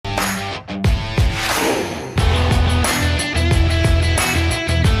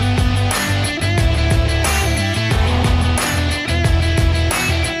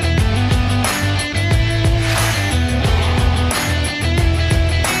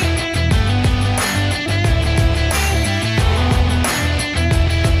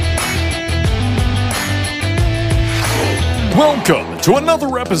to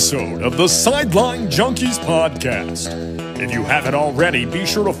another episode of the Sideline Junkies podcast. If you haven't already, be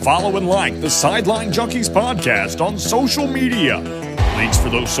sure to follow and like the Sideline Junkies podcast on social media. Links for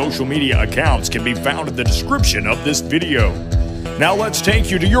those social media accounts can be found in the description of this video. Now let's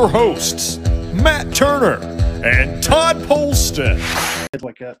take you to your hosts, Matt Turner and Todd Polston.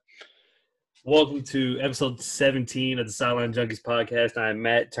 Welcome to episode 17 of the Sideline Junkies podcast. I'm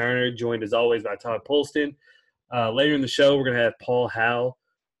Matt Turner, joined as always by Todd Polston. Later in the show, we're going to have Paul Howell,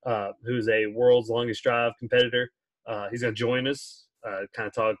 who's a world's longest drive competitor. He's going to join us, kind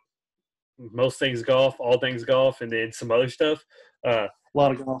of talk most things golf, all things golf, and then some other stuff. A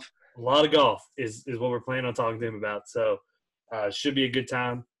lot of golf. A lot of golf is what we're planning on talking to him about. So should be a good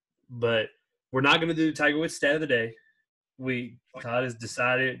time. But we're not going to do Tiger Woods stat of the day. Todd has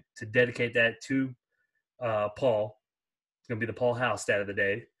decided to dedicate that to Paul. It's going to be the Paul Howell stat of the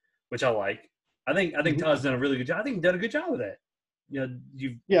day, which I like. I think Todd's done a really good job. I think he's done a good job with that.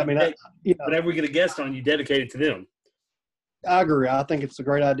 Whenever we get a guest on, you dedicate it to them. I agree. I think it's a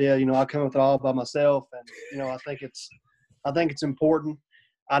great idea. I come with it all by myself, and I think it's important.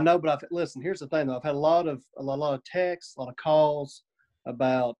 I know, but listen. Here's the thing, though. I've had a lot of texts, a lot of calls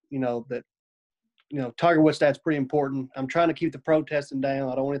about that. Tiger Woods stat's pretty important. I'm trying to keep the protesting down.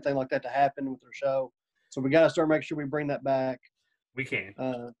 I don't want anything like that to happen with their show. So we got to start making sure we bring that back. We can.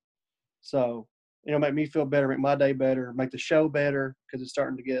 So make me feel better, make my day better, make the show better because it's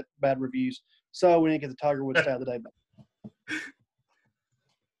starting to get bad reviews. So we need to get the Tiger Woods stat of the day back.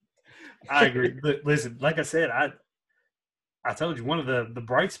 I agree. Listen, like I said, I told you one of the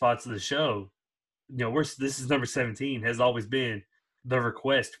bright spots of the show, this is number 17, has always been the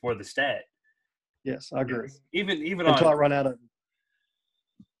request for the stat. Yes, I agree. Yes. Even until I run out of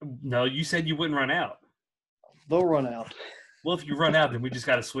them. No, you said you wouldn't run out. They'll run out. Well, if you run out, then we just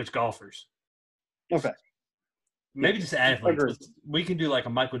got to switch golfers. Okay. Maybe just athletes. We can do like a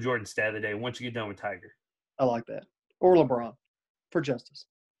Michael Jordan stat of the day once you get done with Tiger. I like that. Or LeBron for justice.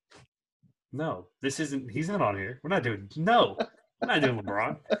 No, this isn't. He's not on here. We're not doing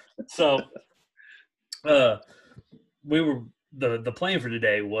LeBron. So, the plan for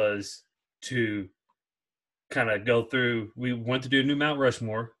today was to kind of go through. We want to do a new Mount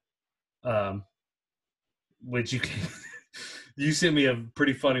Rushmore, which you sent me a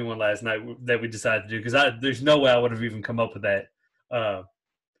pretty funny one last night that we decided to do because there's no way I would have even come up with that.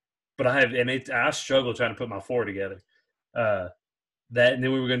 But I have, and I struggle trying to put my four together. That, and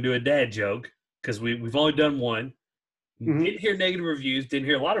then we were going to do a dad joke because we've only done one. Mm-hmm. Didn't hear negative reviews. Didn't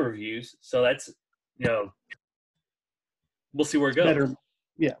hear a lot of reviews. So that's we'll see where it goes. Better.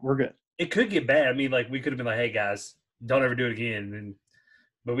 Yeah, we're good. It could get bad. I mean, we could have been like, "Hey guys, don't ever do it again,"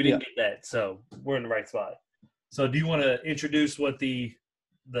 but we didn't get that. So we're in the right spot. So do you want to introduce what the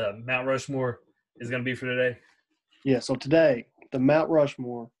Mount Rushmore is going to be for today? Yeah. So today, the Mount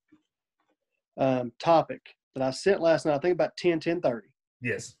Rushmore topic that I sent last night, I think about 10:30.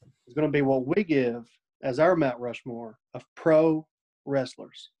 Yes. Is going to be what we give as our Mount Rushmore of pro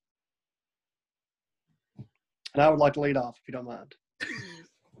wrestlers. And I would like to lead off, if you don't mind.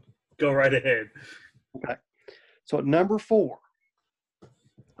 Go right ahead. Okay. So at number 4,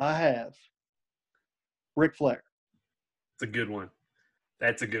 I have Ric Flair. It's a good one.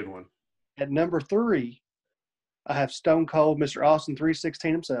 That's a good one. At number 3, I have Stone Cold, Mr. Austin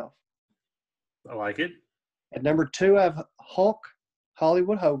 316 himself. I like it. At number 2, I have Hulk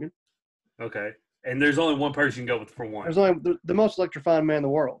Hollywood Hogan. Okay. And there's only one person you can go with for one. There's only the most electrifying man in the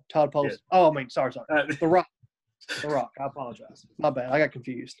world, Todd Polston. Yes. Oh, sorry. The Rock. The Rock. I apologize. My bad. I got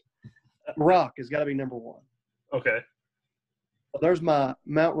confused. The Rock has got to be number 1. Okay. So there's my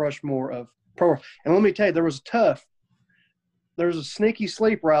Mount Rushmore of pro. And let me tell you, there was a sneaky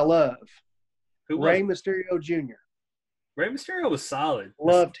sleeper I love. Who was Rey Mysterio Jr. Rey Mysterio was solid.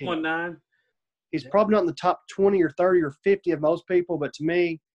 Loved him. 1-9. He's probably not in the top 20 or 30 or 50 of most people, but to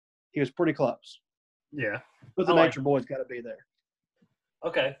me, he was pretty close. Yeah. But the Nature Boy's got to be there.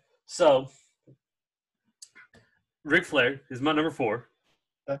 Okay. So, Ric Flair is my number 4.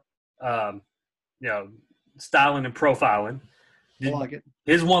 Okay. Styling and profiling. I like it.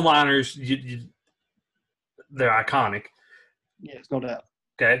 His one-liners, they're iconic. Yes, no doubt.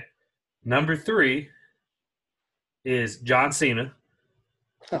 Okay. Number 3 is John Cena.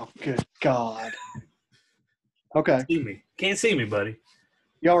 Oh, good God. Okay. Can't see me, buddy.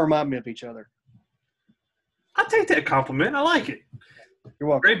 Y'all remind me of each other. I'll take that compliment. I like it. You're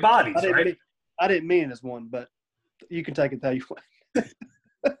welcome. Great bodies, right? I didn't mean it as one, but you can take it how you want.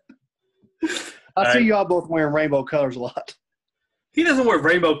 I see y'all both wearing rainbow colors a lot. He doesn't wear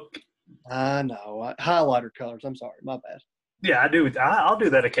rainbow. I know. Highlighter colors. I'm sorry. My bad. Yeah, I do. I'll do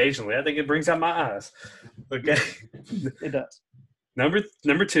that occasionally. I think it brings out my eyes. Okay. It does.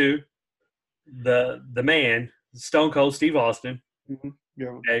 Number two, the man, Stone Cold Steve Austin. Mm-hmm. Yeah,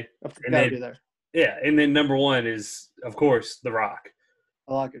 Okay, and gotta be then there. and then number one is of course The Rock.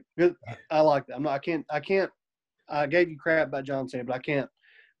 I like it. Good. I like that. I can't. I gave you crap about John Cena, but I can't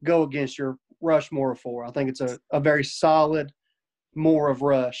go against your Rushmore of 4. I think it's a very solid more of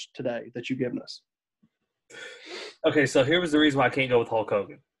Rush today that you've given us. Okay, so here was the reason why I can't go with Hulk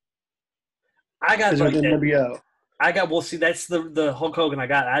Hogan. I got Because like NWO. well, see, that's the Hulk Hogan I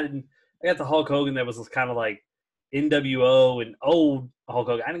got. I got the Hulk Hogan that was kind of like NWO and old Hulk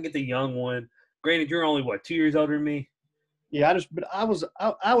Hogan. I didn't get the young one. Granted, you're only 2 years older than me. Yeah, I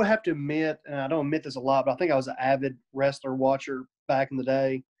would have to admit, and I don't admit this a lot, but I think I was an avid wrestler watcher back in the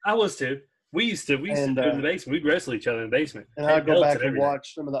day. I was too. We used to do it in the basement. We'd wrestle each other in the basement. And I'd go back and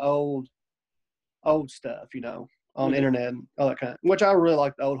watch some of the old stuff, on the internet and all that kind of, which I really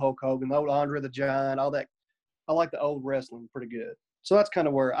like the old Hulk Hogan, the old Andre the Giant, all that. I like the old wrestling pretty good. So that's kind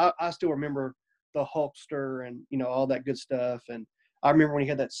of where I still remember the Hulkster and, all that good stuff. And I remember when he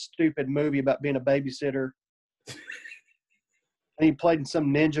had that stupid movie about being a babysitter. And he played in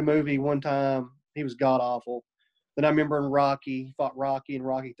some ninja movie one time. He was god-awful. Then I remember in Rocky, he fought Rocky in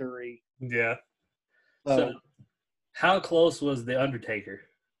Rocky 3. Yeah. So how close was The Undertaker?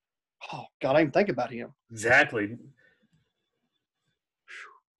 Oh, God, I didn't think about him. Exactly.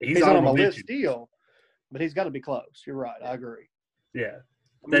 He's on my list still, but he's got to be close. You're right. I agree. Yeah.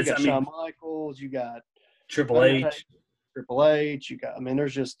 You got Shawn Michaels. You got Triple H. You got,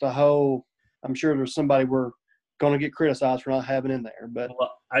 there's just a whole – I'm sure there's somebody we're going to get criticized for not having in there. But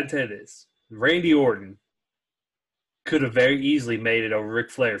well, I'd tell you this. Randy Orton could have very easily made it over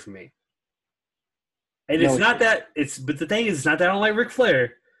Ric Flair for me. And but the thing is, it's not that I don't like Ric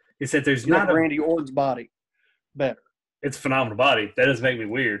Flair. It's that there's not Randy Orton's body better. It's a phenomenal body. That doesn't make me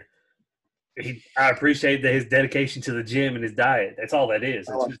weird. I appreciate his dedication to the gym and his diet. That's all that is.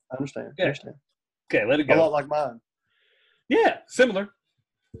 I understand. Okay. I understand. Okay, let it go. A lot like mine. Yeah, similar.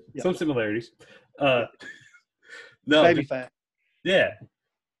 Yep. Some similarities. No, baby fat. Yeah.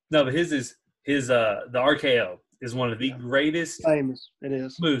 No, but his the RKO is one of the greatest famous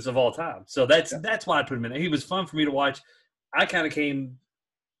moves of all time. So that's why I put him in there. He was fun for me to watch. I kind of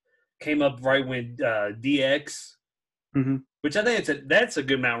came up right when DX, which I think that's a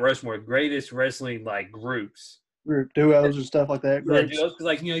good Mount Rushmore, greatest wrestling groups, group duos and stuff like that. Yeah, duos,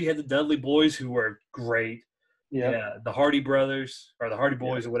 because you had the Dudley Boys who were great. Yeah, the Hardy Brothers or the Hardy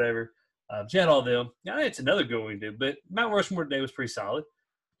Boys or whatever. You had all them. Yeah, it's another good one we do, but Mount Rushmore today was pretty solid.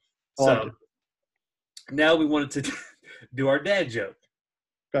 So now we wanted to do our dad joke.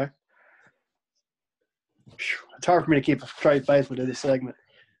 Okay. It's hard for me to keep a straight face with this segment.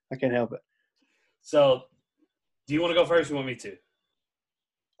 I can't help it. So, do you want to go first or you want me to?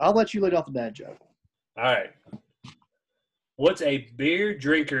 I'll let you lead off the dad joke. All right. What's a beer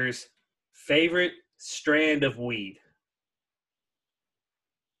drinker's favorite strand of weed?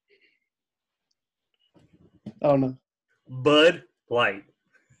 Oh, no. Bud Light.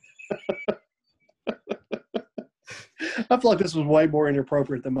 I feel like this was way more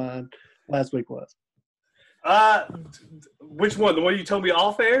inappropriate than mine last week was. Which one? The one you told me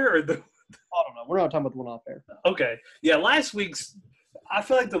off air or the? I don't know. We're not talking about the one off air. Okay. Yeah, last week's. I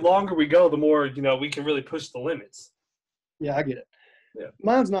feel like the longer we go, the more we can really push the limits. Yeah, I get it. Yeah.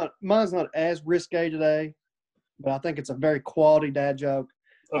 Mine's not as risque today, but I think it's a very quality dad joke.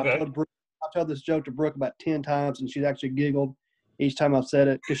 Okay. I've told this joke to Brooke about 10 times, and she's actually giggled each time I've said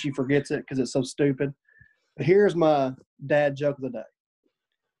it because she forgets it because it's so stupid. But here's my dad joke of the day.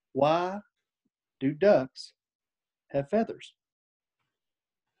 Why do ducks have feathers?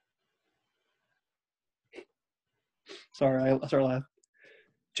 Sorry, I started laughing.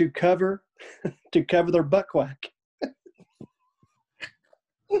 To cover their butt quack.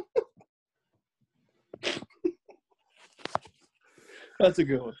 That's a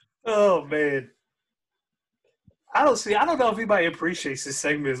good one. Oh man. I don't know if anybody appreciates this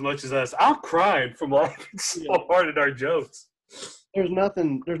segment as much as us. I'm crying from laughing so hard at our jokes. There's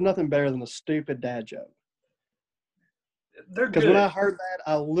nothing better than a stupid dad joke. They're good. Because when I heard that,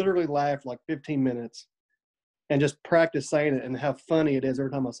 I literally laughed like 15 minutes and just practiced saying it and how funny it is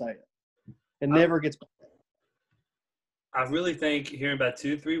every time I say it. It never gets better. I really think here in about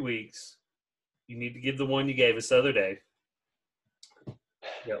 2 to 3 weeks, you need to give the one you gave us the other day.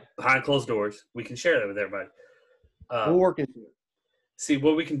 Behind closed doors. We can share that with everybody. We'll work into it. See,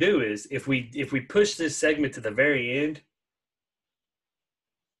 what we can do is if we push this segment to the very end,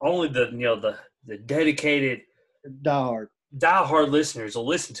 only the dedicated diehard listeners will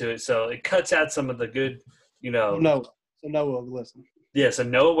listen to it. So it cuts out some of the good, No, so Noah will listen. Yeah, so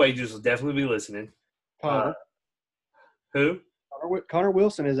Noah Wages will definitely be listening. Potter. Who? Connor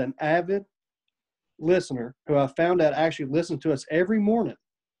Wilson is an avid listener who I found out actually listens to us every morning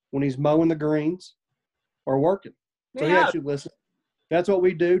when he's mowing the greens or working. So he actually listens. That's what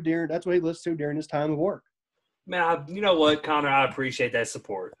we do that's what he listens to during his time of work. Man, you know what, Connor? I appreciate that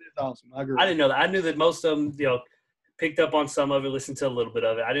support. It's awesome. I agree. I didn't know that. I knew that most of them, picked up on some of it, listened to a little bit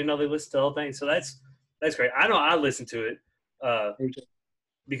of it. I didn't know they listened to the whole thing. So that's great. I know I listen to it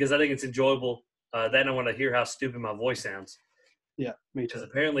because I think it's enjoyable. Then I want to hear how stupid my voice sounds. Yeah, me too. Because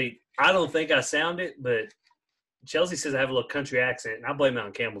apparently, I don't think I sound it, but Chelsea says I have a little country accent, and I blame it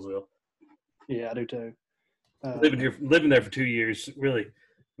on Campbellsville. Yeah, I do too. Living there for 2 years really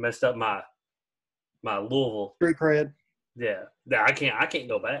messed up my Louisville street cred. Yeah, I can't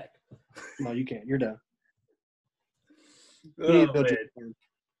go back. No, you can't. You're done.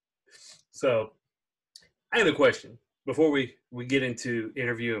 So, I have a question before we get into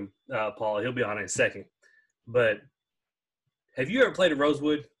interviewing Paul. He'll be on in a second. But have you ever played at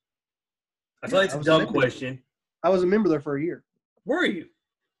Rosewood? I feel like it's a dumb question. I was a member there for a year. Were you?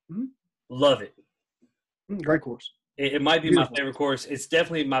 Mm-hmm. Love it. Great course. It might be beautiful. My favorite course. It's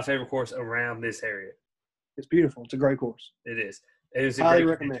definitely my favorite course around this area. It's beautiful. It's a great course. It is. It is a highly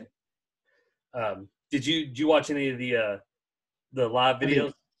great recommend. Did you watch any of the live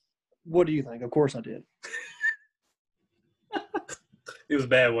videos? What do you think? Of course I did. It was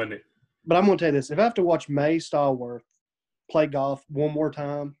bad, wasn't it? But I'm going to tell you this. If I have to watch May Stallworth play golf one more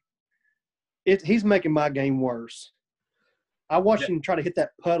time, he's making my game worse. I watched him try to hit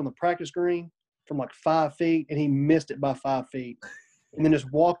that putt on the practice green from like 5 feet, and he missed it by 5 feet, and then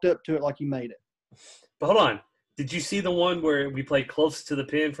just walked up to it like he made it. But hold on. Did you see the one where we played close to the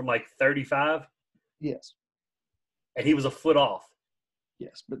pin from like 35? Yes. And he was a foot off.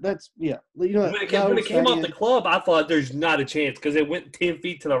 Yes, but that's – yeah. You know, when it came off the club, I thought there's not a chance because it went 10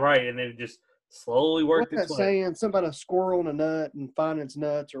 feet to the right and then it just slowly worked its way. What's that saying? Something about a squirrel and a nut and finding its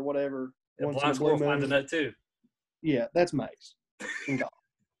nuts or whatever. A blind squirrel finds a nut too. Yeah, that's Mace in golf.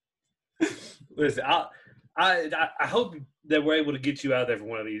 Listen, I hope that we're able to get you out there for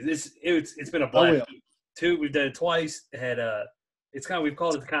one of these. It's been a blast. We've done it twice. We've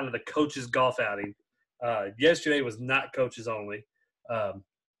called it kind of the coaches golf outing. Yesterday was not coaches only.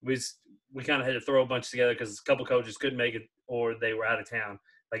 We kind of had to throw a bunch together because a couple coaches couldn't make it or they were out of town.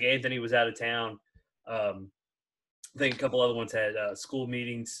 Like Anthony was out of town. I think a couple other ones had school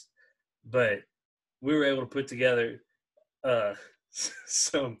meetings, but we were able to put together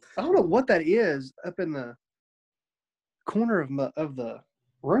some. I don't know what that is up in the corner of the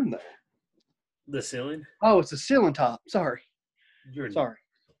room there. The ceiling? Oh, it's a ceiling top. Sorry. Sorry.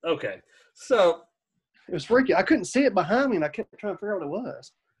 Okay. So it was freaky. I couldn't see it behind me, and I kept trying to figure out what it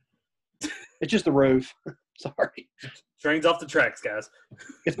was. It's just the roof. Sorry. Train's off the tracks, guys.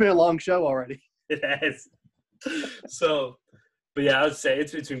 It's been a long show already. It has. So, but yeah, I would say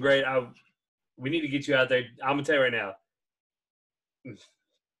it's been great. We need to get you out there. I'm gonna tell you right now.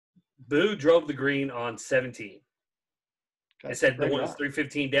 Boo drove the green on 17. It said the one is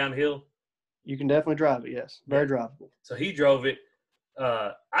 315 downhill. You can definitely drive it. Yes, very drivable. So he drove it.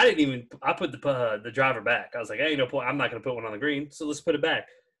 I put the driver back. I was like, hey, no point. I'm not going to put one on the green, so let's put it back.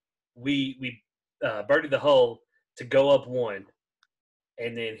 We birdied the hole to go up one,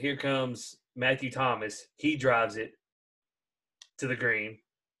 and then here comes Matthew Thomas. He drives it to the green.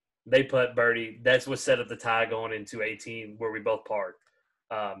 They putt birdie. That's what set up the tie going into 18, where we both parked.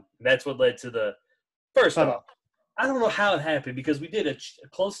 That's what led to the first off. I don't know how it happened because we did a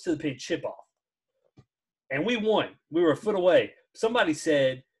close to the pin chip off, and we won. We were a foot away. Somebody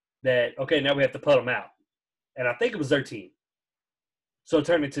said that, okay, now we have to putt them out. And I think it was their team. So it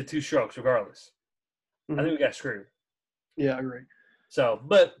turned into 2 strokes regardless. Mm-hmm. I think we got screwed. Yeah, I agree. So,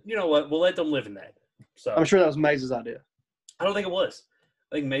 but you know what? We'll let them live in that. So I'm sure that was Maze's idea. I don't think it was.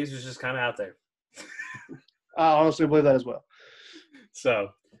 I think Maze was just kind of out there. I honestly believe that as well. So,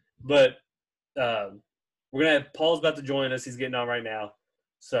 but we're going to have – Paul's about to join us. He's getting on right now.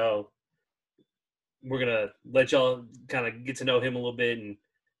 So we're going to let y'all kind of get to know him a little bit, and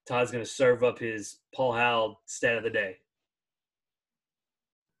Todd's going to serve up his Paul Howell stat of the day.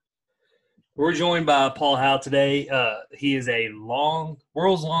 We're joined by Paul Howell today. He is a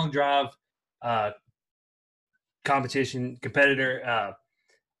world's long drive competition competitor.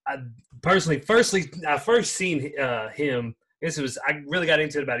 I first seen him. I really got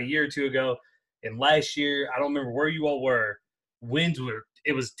into it about a year or two ago. And last year, I don't remember where you all were.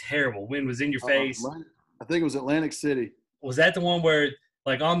 It was terrible. Wind was in your face. Right. I think it was Atlantic City. Was that the one where,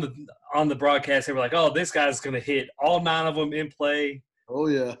 like, on the broadcast, they were like, "Oh, this guy's going to hit all 9 of them in play"? Oh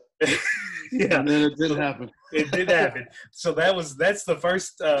yeah. Yeah. And then it didn't happen. It did happen. So that's the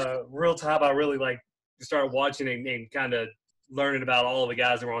first real time I really started watching and kind of learning about all of the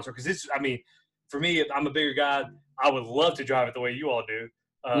guys that were on tour. Because for me, I'm a bigger guy. I would love to drive it the way you all do.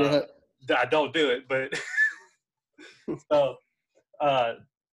 Right. I don't do it, but so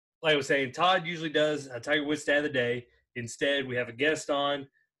like I was saying, Todd usually does a Tiger Woods stat of the day. Instead, we have a guest on,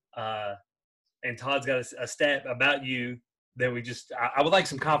 and Todd's got a stat about you that I would like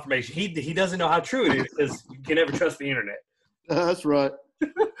some confirmation. He doesn't know how true it is because you can never trust the internet. That's right.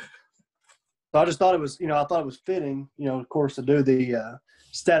 So I just thought it was, I thought it was fitting, of course, to do the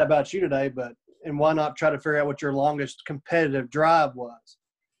stat about you today, and why not try to figure out what your longest competitive drive was?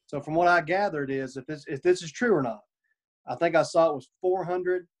 So from what I gathered is, if this is true or not, I think I saw it was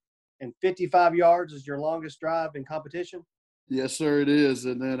 455 yards is your longest drive in competition. Yes, sir, it is.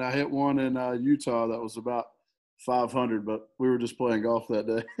 And then I hit one in Utah that was about 500, but we were just playing golf that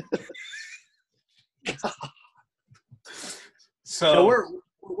day. So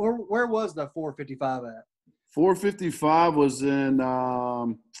where was the 455 at? 455 was in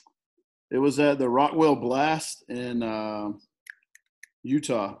it was at the Rockwell Blast in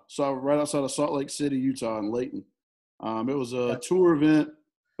Utah. So right outside of Salt Lake City, Utah, in Layton. It was a tour event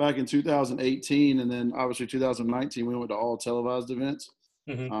back in 2018, and then obviously 2019 we went to all televised events.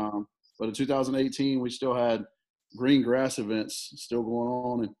 Mm-hmm. But in 2018 we still had green grass events still going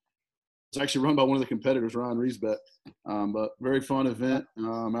on, and it's actually run by one of the competitors, Ryan Riesbeck. But very fun event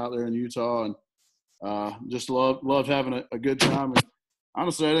out there in Utah, and just loved having a good time. And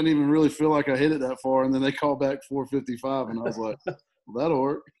honestly, I didn't even really feel like I hit it that far, and then they called back 455, and I was like, well, that'll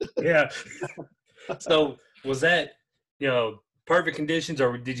work. Yeah. So was that, perfect conditions,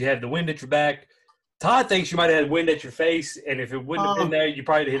 or did you have the wind at your back? Todd thinks you might have had wind at your face, and if it wouldn't have been there, you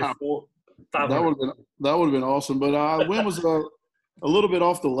probably hit a 500. That would have been awesome. But wind was a little bit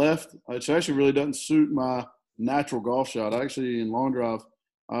off the left, which actually really doesn't suit my natural golf shot. Actually, in long drive,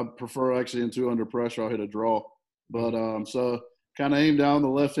 I prefer actually in 2 under pressure, I'll hit a draw. But so kind of aimed down the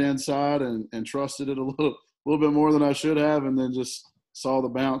left-hand side and trusted it a little bit more than I should have, and then just saw the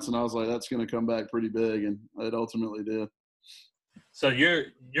bounce, and I was like, that's going to come back pretty big, and it ultimately did. So you're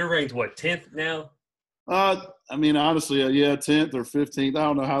ranked, what, 10th now? Honestly, 10th or 15th. I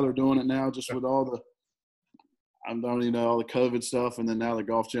don't know how they're doing it now, just with all the – I don't even know all the COVID stuff, and then now the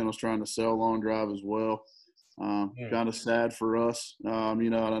Golf Channel's trying to sell long drive as well. Kind of sad for us,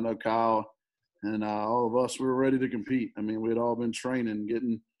 and I know Kyle and all of us, we were ready to compete. I mean, we had all been training,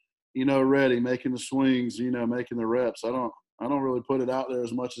 getting, ready, making the swings, making the reps. I don't really put it out there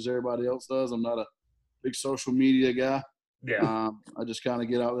as much as everybody else does. I'm not a big social media guy. Yeah. I just kind of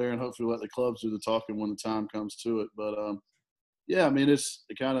get out there and hopefully let the clubs do the talking when the time comes to it. But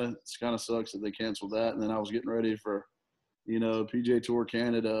it kind of sucks that they canceled that. And then I was getting ready for, PGA Tour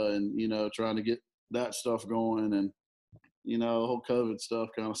Canada and trying to get that stuff going, and the whole COVID stuff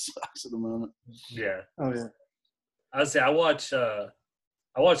kind of sucks at the moment. Yeah. Oh yeah. I'd say I watch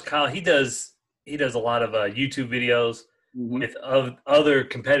Kyle. He does a lot of YouTube videos with other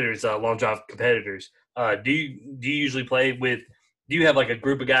competitors, long drive competitors. Do you usually play with? Do you have like a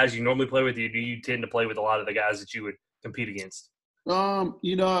group of guys you normally play with? Or do you tend to play with a lot of the guys that you would compete against?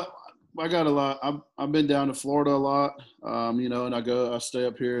 I got a lot. I've been down to Florida a lot. And I stay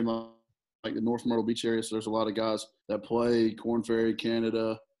up here in like the North Myrtle Beach area. So there's a lot of guys that play Korn Ferry,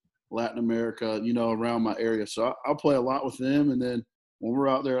 Canada, Latin America, around my area. So I'll play a lot with them. And then when we're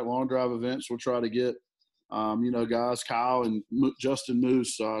out there at long drive events, we'll try to get, guys, Kyle and Justin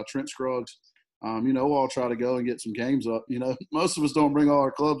Moose, Trent Scruggs, we'll all try to go and get some games up. Most of us don't bring all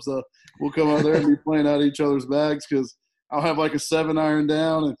our clubs up. We'll come out there and be playing out of each other's bags, because I'll have like a 7-iron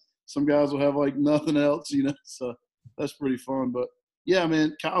down and some guys will have like nothing else, so that's pretty fun. But yeah,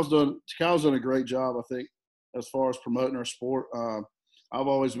 man, Kyle's done a great job, I think, as far as promoting our sport. I've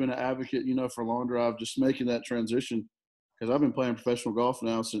always been an advocate, for long drive, just making that transition, because I've been playing professional golf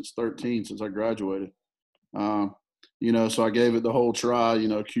now since 13, since I graduated. So I gave it the whole try,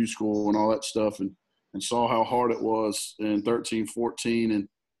 Q school and all that stuff, and saw how hard it was in 13, 14,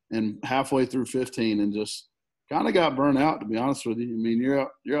 and halfway through 15, and just kind of got burnt out, to be honest with you. I mean, you're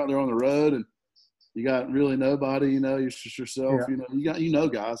out there on the road, and you got really nobody, you're just yourself, Yeah. you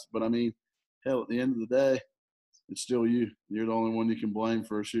got guys, but I mean, hell, at the end of the day, it's still you. You're the only one you can blame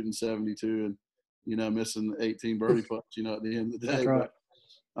for shooting 72 and, missing the 18 birdie putts, at the end of the day. That's right.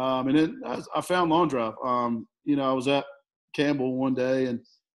 But, and then I found long drive. I was at Campbell one day, and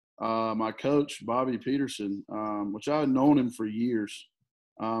my coach, Bobby Peterson, which I had known him for years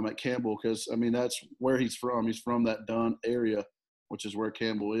at Campbell, because, I mean, that's where he's from. He's from that Dunn area, which is where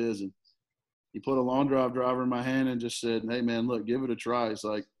Campbell is. And he put a long driver in my hand and just said, hey, man, look, give it a try. It's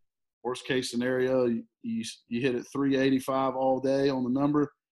like, worst case scenario, you hit it 385 all day on the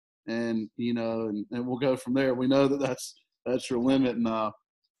number, and and we'll go from there. We know that's extra limit, and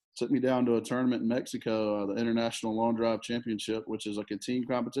took me down to a tournament in Mexico, the International Long Drive Championship, which is like a team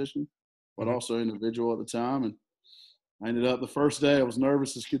competition, but also individual at the time. And I ended up the first day, I was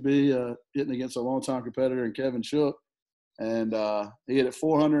nervous as could be, hitting against a longtime competitor in Kevin Shook. And he hit it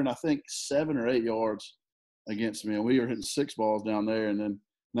 400, I think 7 or 8 yards against me. And we were hitting 6 balls down there. And then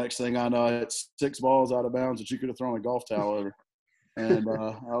next thing I know, I hit 6 balls out of bounds that you could have thrown a golf towel over. And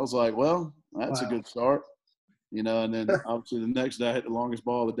I was like, well, that's a good start. And then obviously the next day I hit the longest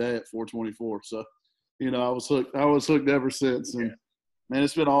ball of the day at 424. So, I was hooked. I was hooked ever since. And, man,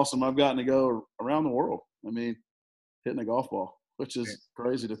 it's been awesome. I've gotten to go around the world. I mean, hitting a golf ball, which is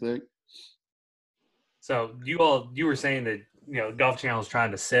crazy to think. So you were saying that, Golf Channel is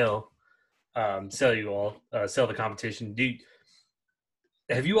trying to sell you all, sell the competition.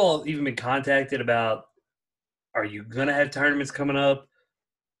 Have you all even been contacted about, are you going to have tournaments coming up?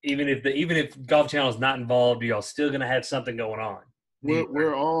 Even if Golf Channel is not involved, are y'all still going to have something going on?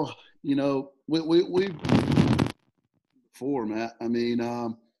 We're all, we before, Matt. I mean,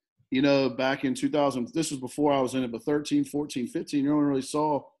 back in 2000, this was before I was in it, but 13, 14, 15, you only really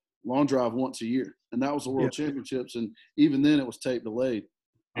saw Long Drive once a year. And that was the World Championships. And even then it was tape delayed.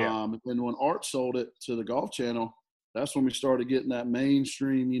 Yeah. And when Art sold it to the Golf Channel, that's when we started getting that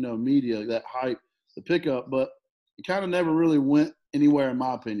mainstream, media, that hype, the pickup. But it kind of never really went anywhere, in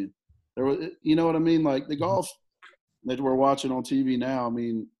my opinion. There was, you know what I mean? Like the golf that we're watching on TV now, I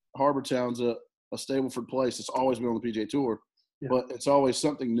mean, Harbor Town's a Stableford place. It's always been on the PGA Tour, but it's always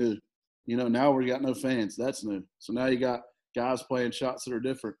something new. Now we got no fans. That's new. So now you got guys playing shots that are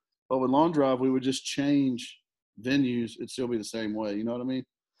different. But with Long Drive, we would just change venues. It'd still be the same way. You know what I mean?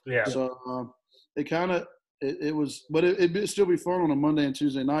 Yeah. So it kind of it was, but it'd still be fun on a Monday and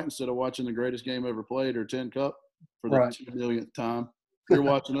Tuesday night instead of watching the greatest game ever played or 10 Cup for the 2 millionth time. You're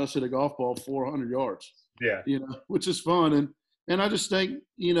watching us hit a golf ball 400 yards. Yeah. Which is fun. And I just think,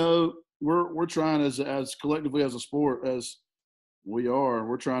 we're trying as collectively as a sport as we are,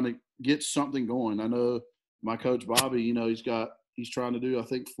 we're trying to get something going. I know my coach Bobby, he's trying to do, I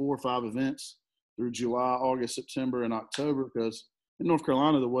think, 4 or 5 events through July, August, September, and October, because in North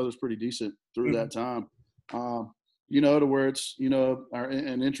Carolina the weather's pretty decent through that time. To where it's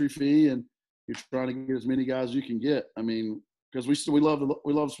an entry fee, and you're trying to get as many guys as you can get. I mean, because we love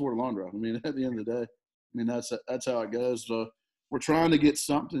the sport of Long Drive. I mean, at the end of the day, I mean that's how it goes. So we're trying to get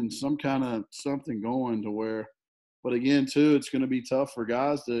some kind of something going to where, but again too, it's going to be tough for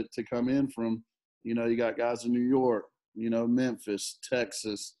guys to come in from, you got guys in New York, Memphis,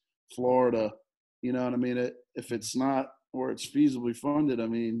 Texas, Florida, you know what I mean? If it's not where it's feasibly funded, I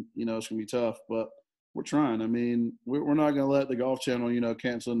mean, it's going to be tough, but we're trying. I mean, we're not going to let the Golf Channel,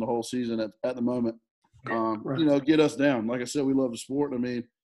 cancel the whole season at the moment. Get us down. Like I said, we love the sport. I mean,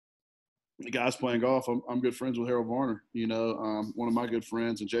 the guys playing golf, I'm good friends with Harold Varner, one of my good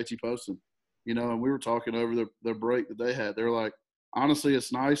friends, and JT Poston, and we were talking over the break that they had. They're like, honestly,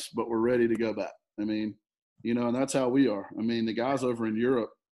 it's nice, but we're ready to go back. I mean, and that's how we are. I mean, the guys over in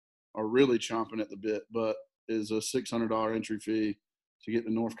Europe are really chomping at the bit, but is a $600 entry fee to get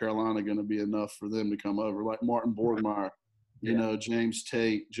to North Carolina going to be enough for them to come over? Like Martin Borgmeyer, James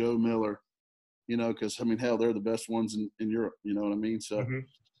Tate, Joe Miller, because, I mean, hell, they're the best ones in Europe, you know what I mean? So,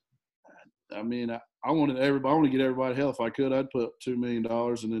 I mean, I want to get everybody hell. If I could, I'd put $2 million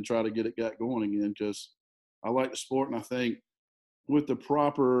and then try to get it going again, because I like the sport. And I think with the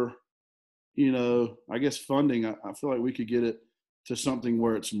proper, I guess funding, I feel like we could get it to something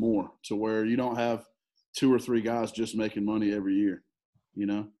where it's more, to where you don't have 2 or 3 guys just making money every year,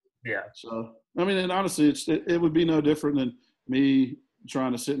 Yeah. So, I mean, and honestly, it would be no different than me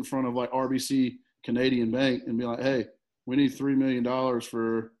trying to sit in front of like RBC Canadian Bank and be like, hey, we need $3 million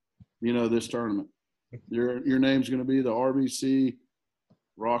for, this tournament. Your name's going to be the RBC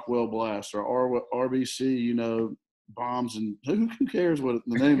Rockwell Blast or RBC, bombs, and who cares what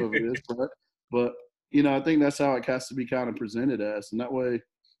the name of it is, but I think that's how it has to be kind of presented as, and that way,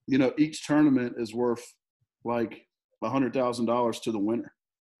 each tournament is worth like $100,000 to the winner.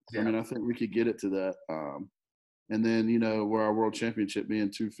 Yeah. I mean, I think we could get it to that, and then where our world championship being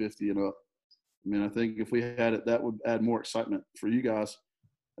 $250 and up. I mean, I think if we had it, that would add more excitement for you guys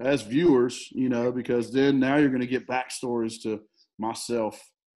as viewers, because then now you're going to get backstories to myself,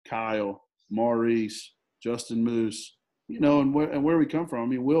 Kyle, Maurice, Justin Moose, and where we come from. I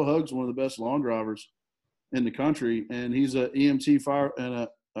mean, Will Hugg's one of the best lawn drivers in the country, and he's an EMT fire and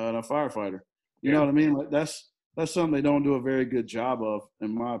a firefighter. You know what I mean? Like that's something they don't do a very good job of,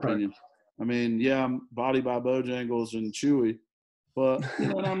 in my opinion. Right. I mean, yeah, I'm body by Bojangles and Chewy, but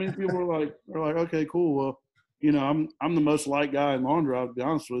I mean, people are like, okay, cool. Well, I'm the most liked guy in lawn drive, to be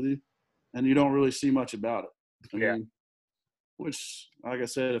honest with you, and you don't really see much about it. I mean, which, like I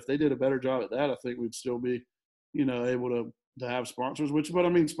said, if they did a better job at that, I think we'd still be, able to have sponsors. But I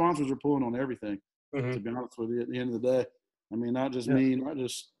mean, sponsors are pulling on everything. Mm-hmm. To be honest with you, at the end of the day, I mean, not just me, not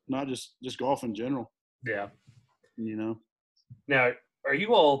just golf in general. Yeah. Now, are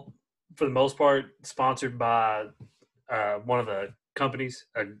you all, for the most part, sponsored by one of the companies,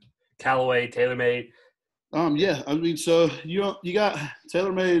 Callaway, TaylorMade? Yeah. I mean, so you got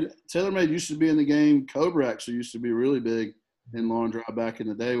TaylorMade. TaylorMade used to be in the game. Cobra actually used to be really big in long drive back in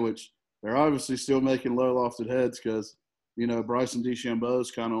the day, which they're obviously still making low lofted heads because, Bryson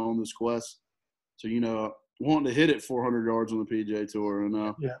DeChambeau's kind of on this quest to, wanting to hit it 400 yards on the PGA Tour. And,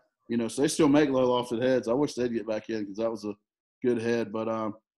 so they still make low lofted heads. I wish they'd get back in because that was a good head.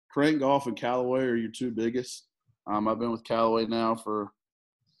 But Crank Golf and Callaway are your two biggest. I've been with Callaway now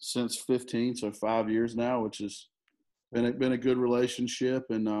since 15, so 5 years now, which has been a good relationship.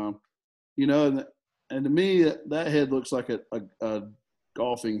 And, and to me, that head looks like a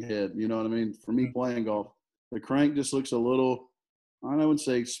golfing head. You know what I mean? For me playing golf, the crank just looks a little, I wouldn't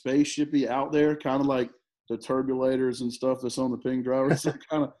say spaceshipy out there, kind of like the turbulators and stuff that's on the ping drivers. It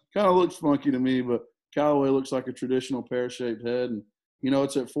kind of looks funky to me, but Callaway looks like a traditional pear-shaped head. And,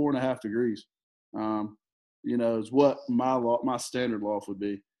 it's at 4.5 degrees. Is what my standard loft would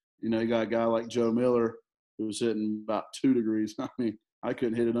be. You got a guy like Joe Miller who was hitting about 2 degrees. I mean, I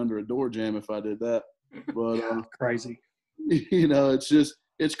couldn't hit it under a door jamb if I did that. But crazy.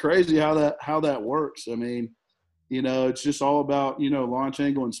 It's crazy how that works. I mean, it's just all about launch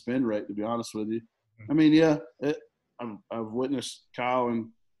angle and spin rate. To be honest with you, I mean, I've witnessed Kyle and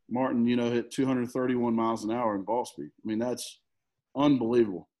Martin, hit 231 miles an hour in ball speed. I mean, that's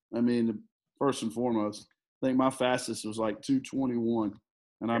unbelievable. I mean, first and foremost, I think my fastest was like 221.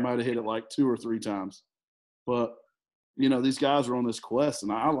 And I might have hit it like 2 or 3 times. But, these guys are on this quest,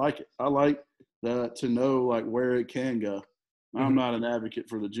 and I like it. I like that to know, like, where it can go. I'm not an advocate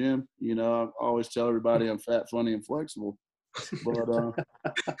for the gym. I always tell everybody I'm fat, funny, and flexible. But, but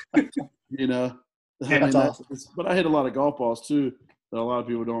I hit a lot of golf balls, too, that a lot of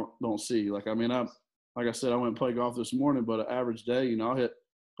people don't see. Like, I mean, like I said, I went and played golf this morning, but an average day, I'll hit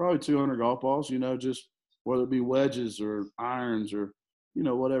probably 200 golf balls, just whether it be wedges or irons or,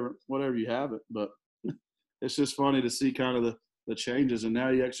 whatever you have it. But it's just funny to see kind of the changes. And now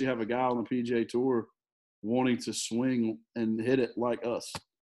you actually have a guy on the PGA Tour wanting to swing and hit it like us.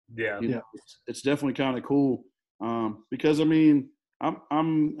 Yeah. It's definitely kind of cool. Because I mean,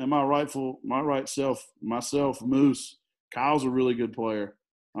 I'm in my right self, myself, Moose, Kyle's a really good player.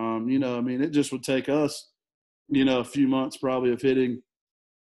 I mean, it just would take us, a few months probably of hitting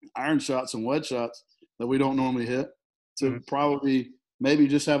iron shots and wedge shots that we don't normally hit to probably maybe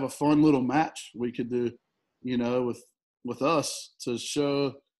just have a fun little match we could do, with us to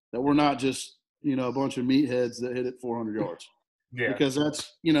show that we're not just, a bunch of meatheads that hit it 400 yards. Yeah. Because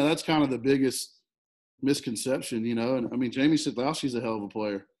that's kind of the biggest misconception, and I mean, Jamie Sadlowski's a hell of a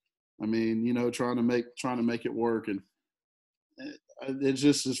player. I mean, trying to make it work. And it's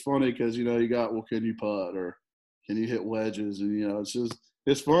just as funny because, you got, well, can you putt or can you hit wedges? And,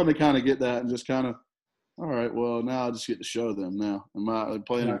 it's fun to kind of get that and just kind of, all right, well, now I just get to show them now. I'm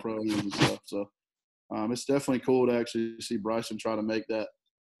playing in programs and stuff. So it's definitely cool to actually see Bryson try to make that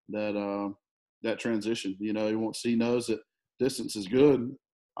transition. He knows that distance is good.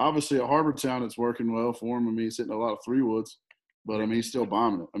 Obviously, at Harbortown, it's working well for him. I mean, he's hitting a lot of 3-woods, but I mean, he's still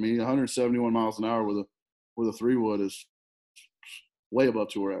bombing it. I mean, 171 miles an hour with a 3-wood is way above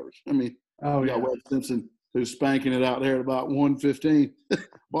tour average. I mean, you got Webb Simpson who's spanking it out there at about 115.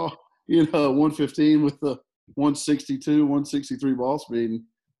 Well, 115 with the 162, 163 ball speed. And,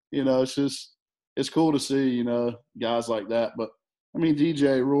 it's cool to see, guys like that. But, I mean,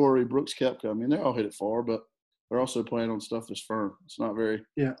 DJ, Rory, Brooks Koepka, I mean, they all hit it far, but they're also playing on stuff that's firm. It's not very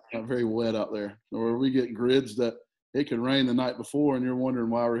wet out there. Or we get grids that it could rain the night before and you're wondering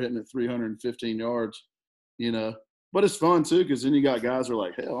why we're hitting at 315 yards, But it's fun, too, because then you got guys who are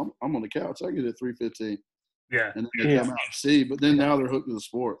like, hell, I'm on the couch. I get at 315. Yeah. And then they come out and see. But then now they're hooked to the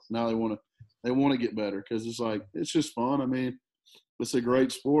sport. Now they want to get better because it's like it's just fun. I mean, it's a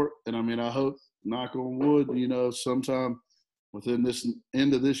great sport. And, I mean, I hope, knock on wood, sometime within this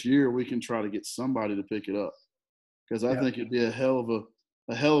end of this year we can try to get somebody to pick it up. Because I think it'd be a hell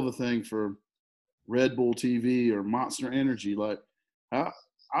of a thing for Red Bull TV or Monster Energy. Like, I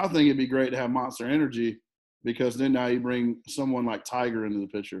think it'd be great to have Monster Energy because then now you bring someone like Tiger into the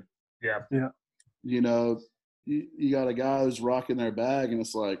picture. Yeah. Yeah. You got a guy who's rocking their bag, and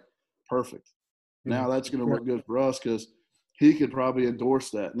it's like perfect. Now that's going to look good for us because he could probably endorse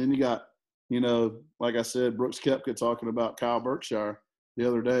that. And then you got, like I said, Brooks Koepka talking about Kyle Berkshire the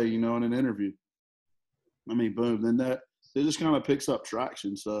other day, in an interview. I mean, boom. Then it just kind of picks up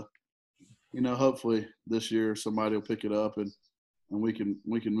traction. So, hopefully this year somebody will pick it up and we can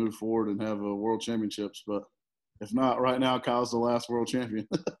move forward and have a world championships. But if not, right now Kyle's the last world champion.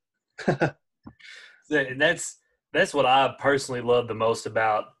 And that's what I personally love the most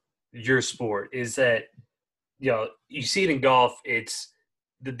about your sport is that, you see it in golf. It's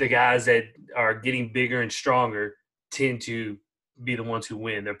the guys that are getting bigger and stronger tend to be the ones who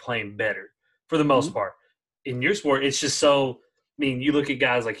win. They're playing better for the most part. In your sport, it's just so – I mean, you look at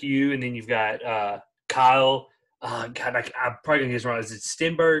guys like you, and then you've got Kyle. God, I'm probably going to get this wrong. Is it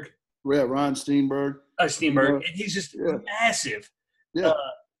Stenberg? Yeah, Ryan Steenberg. Steenberg. And he's just massive. Yeah.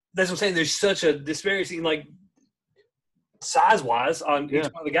 That's what I'm saying. There's such a disparity, like size-wise on each one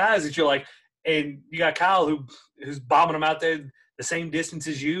of the guys that you're like – and you got Kyle who's bombing them out there the same distance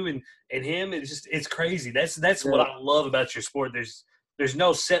as you and him. It's crazy. That's what I love about your sport. There's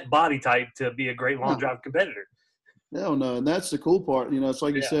no set body type to be a great long drive competitor. No, and that's the cool part. It's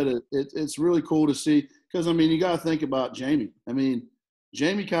like you said, it's really cool to see because, I mean, you got to think about Jamie. I mean,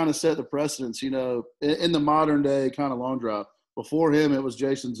 Jamie kind of set the precedence, in the modern day kind of long drive. Before him, it was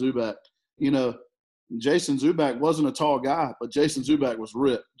Jason Zuback. Jason Zuback wasn't a tall guy, but Jason Zuback was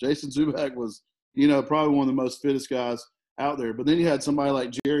ripped. Jason Zuback was, probably one of the most fittest guys out there. But then you had somebody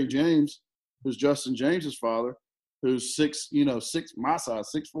like Jerry James, who's Justin James's father, who's my size,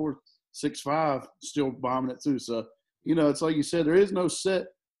 6'4", 6'5", still bombing it too. So, it's like you said, there is no set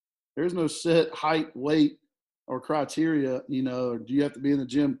height, weight, or criteria. Do you have to be in the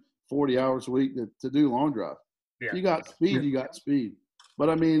gym 40 hours a week to do long drive? Yeah. You got speed, you got speed. But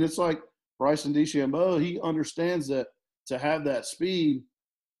I mean, it's like Bryson DeChambeau, he understands that to have that speed,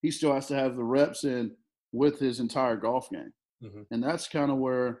 he still has to have the reps in with his entire golf game. Mm-hmm. And that's kind of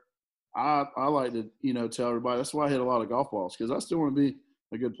where I like to, tell everybody. That's why I hit a lot of golf balls, because I still want to be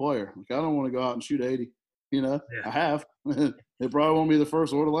a good player. Like, I don't want to go out and shoot 80. I have. It probably won't be the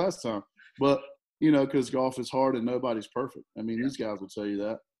first or the last time. But, because golf is hard and nobody's perfect. I mean, these guys will tell you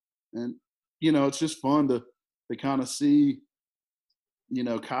that. And, it's just fun to kind of see,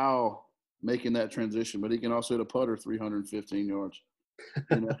 Kyle making that transition. But he can also hit a putter 315 yards,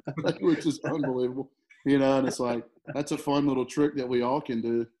 which is unbelievable. And it's like that's a fun little trick that we all can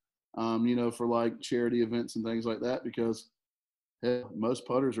do, for like charity events and things like that, because most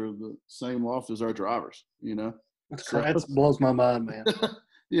putters are the same loft as our drivers, That blows my mind, man.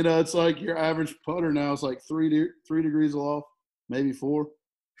 It's like your average putter now is like 3 degrees aloft, maybe 4.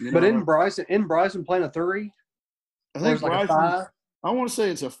 But in Bryson playing a 3? I think like Bryson, a 5? I want to say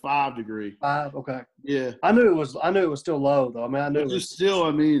it's a 5 degree. 5, okay. Yeah. I knew it was still low though. I mean, I knew it was still.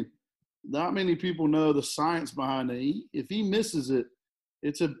 I mean, not many people know the science behind it. If he misses it,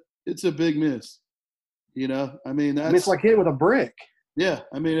 it's a big miss. I mean, it's like hitting with a brick. Yeah,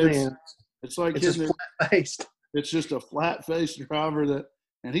 I mean, it's like it's just flat-faced. It's just a flat-faced driver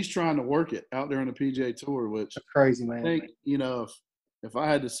and he's trying to work it out there on the PGA Tour, which that's crazy, man. I think if I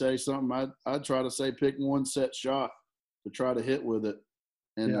had to say something, I'd try to say pick one set shot to try to hit with it,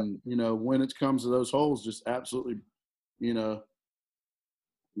 and when it comes to those holes, just absolutely, I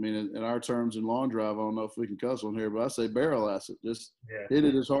mean, in our terms in long drive, I don't know if we can cuss on here, but I say barrel ass it. Just hit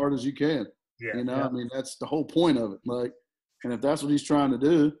it as hard as you can. Yeah, I mean, that's the whole point of it. Like, and if that's what he's trying to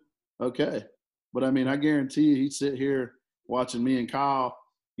do, okay. But I mean, I guarantee you, he'd sit here watching me and Kyle,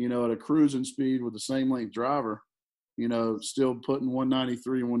 at a cruising speed with the same length driver, still putting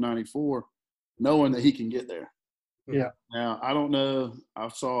 193 and 194, knowing that he can get there. Yeah. Now, I don't know. I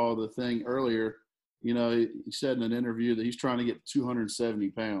saw the thing earlier. He said in an interview that he's trying to get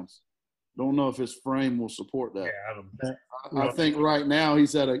 270 pounds. Don't know if his frame will support that. Yeah, I think right now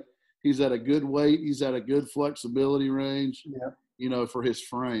he's at a good weight. He's at a good flexibility range. Yeah. For his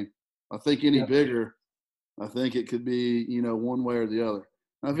frame. I think any bigger, I think it could be one way or the other.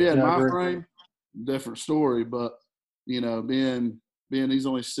 Now, if he had my frame, different story. But being he's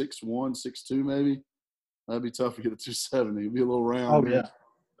only 6'1", 6'2", maybe, that'd be tough to get a 270. It'd be a little round. Oh yeah.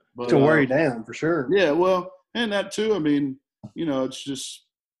 But to wear you down for sure. Yeah, well, and that too. I mean, it's just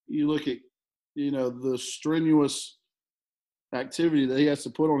you look at the strenuous activity that he has to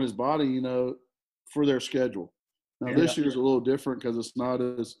put on his body, for their schedule. Now this year's a little different because it's not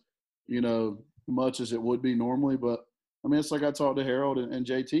as much as it would be normally. But I mean, it's like I talked to Harold and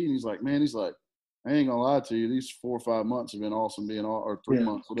JT, and he's like, I ain't gonna lie to you, these 4 or 5 months have been awesome, or 3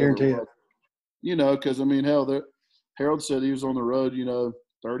 months, whatever it was. Because I mean, hell, Harold said he was on the road,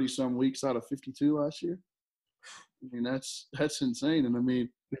 30-some weeks out of 52 last year. I mean, that's insane. And I mean,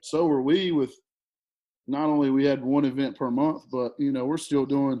 so were we with not only we had one event per month, but, we're still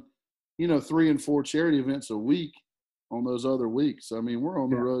doing, 3 and 4 charity events a week on those other weeks. I mean, we're on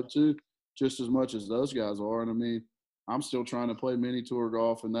the road too, just as much as those guys are. And I mean, I'm still trying to play mini tour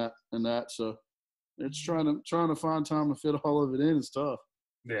golf and that. So it's trying to find time to fit all of it in is tough.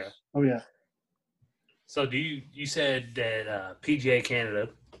 Yeah. Oh yeah. So you said that PGA Canada,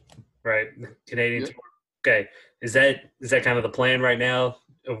 right? Canadian Yep. Tour. Okay. Is that kind of the plan right now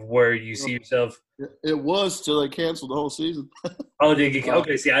of where you see yourself? It was till they canceled the whole season. Oh, did you?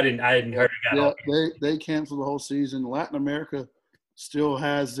 Okay. See, I didn't heard it got Yeah, all. they canceled the whole season. Latin America still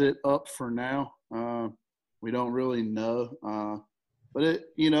has it up for now. We don't really know, but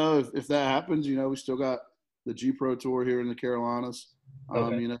if that happens, we still got the G Pro Tour here in the Carolinas.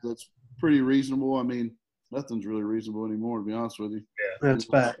 Okay. That's pretty reasonable. I mean, nothing's really reasonable anymore, to be honest with you. That's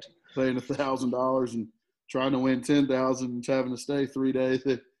fact. Paying $1,000 and trying to win 10,000 and having to stay 3 days.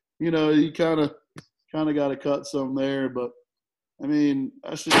 You kind of got to cut some there, but I mean,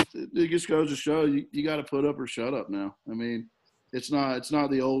 it just goes to show you got to put up or shut up now. I mean, it's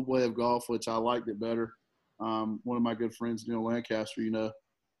not the old way of golf, which I liked it better. One of my good friends, Neil Lancaster,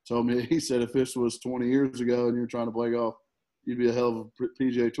 told me, he said if this was 20 years ago and you were trying to play golf, you'd be a hell of a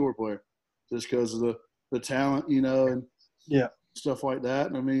PGA Tour player just because of the talent, and stuff like that.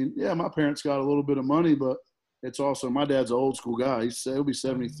 And I mean, yeah, my parents got a little bit of money, but it's also my dad's an old school guy. He'll be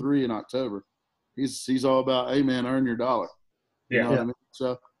 73 in October. He's all about, hey man, earn your dollar. You know what I mean?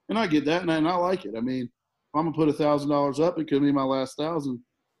 So, and I get that, and I like it. I mean, if I'm gonna put $1,000 up, it could be my last 1,000.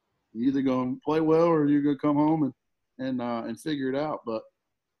 You're either gonna play well or you're gonna come home and figure it out. But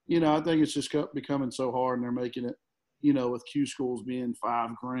I think it's just becoming so hard, and they're making it, with Q schools being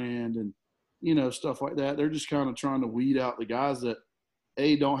 $5,000 and stuff like that. They're just kind of trying to weed out the guys that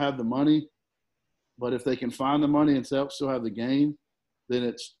don't have the money, but if they can find the money and still have the game, then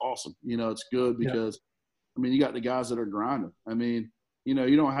it's awesome. It's good because. I mean, you got the guys that are grinding. I mean, you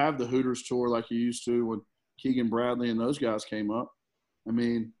don't have the Hooters Tour like you used to when Keegan Bradley and those guys came up. I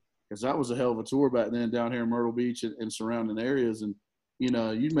mean, because that was a hell of a tour back then down here in Myrtle Beach and surrounding areas. And,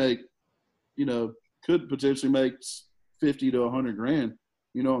 you make, could potentially make 50 to 100 grand,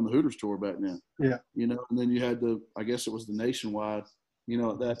 on the Hooters Tour back then. Yeah. And then you had I guess it was the Nationwide,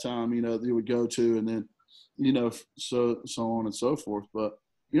 at that time, you would go to, and then, so on and so forth. But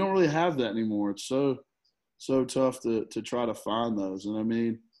you don't really have that anymore. It's so tough to try to find those. And I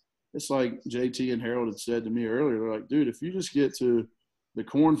mean, it's like JT and Harold had said to me earlier, they're like, dude, if you just get to the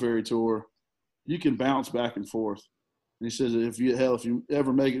Corn Ferry Tour, you can bounce back and forth. And he says, if you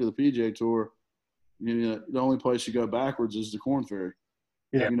ever make it to the PGA Tour, the only place you go backwards is the Corn Ferry.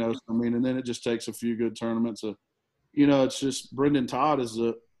 Yeah. And then it just takes a few good tournaments. It's just Brendan Todd is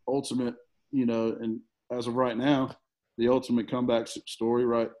the ultimate, and as of right now, the ultimate comeback story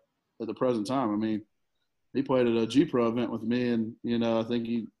right at the present time. I mean, he played at a G Pro event with me, and I think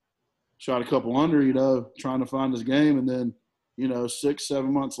he shot a couple under, trying to find his game, and then 6-7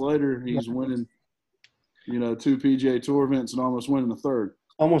 months later, he's winning, 2 PGA Tour events and almost winning a third.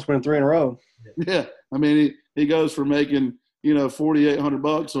 Almost winning 3 in a row. Yeah, I mean he goes from making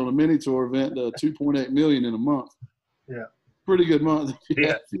 $4,800 on a mini tour event to $2.8 million in a month. Yeah, pretty good month.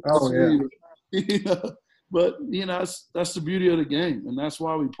 Yeah. Oh yeah. But that's the beauty of the game, and that's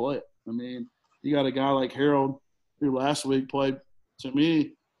why we play it. I mean. You got a guy like Harold who last week played, to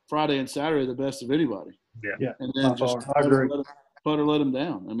me, Friday and Saturday the best of anybody. Yeah. And then just putter let him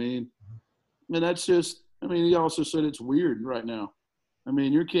down. I mean, that's just – I mean, he also said it's weird right now. I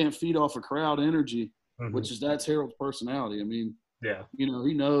mean, you can't feed off a crowd energy, that's Harold's personality. I mean,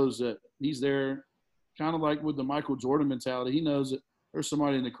 he knows that he's there kind of like with the Michael Jordan mentality. He knows that there's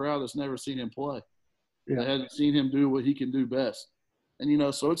somebody in the crowd that's never seen him play. Yeah. That hasn't seen him do what he can do best.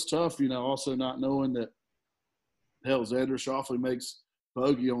 And, so it's tough, also not knowing that, hell, Xander Schauffele makes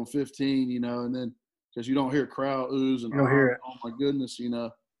bogey on 15, and then because you don't hear crowd oohs and you don't hear it. Oh, my goodness, Yeah,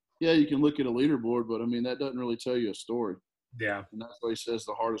 you can look at a leaderboard, but, I mean, that doesn't really tell you a story. Yeah. And that's what he says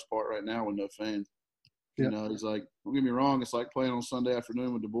the hardest part right now with no fans. Yeah. He's like, don't get me wrong, it's like playing on Sunday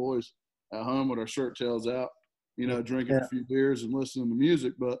afternoon with the boys at home with our shirt tails out, drinking a few beers and listening to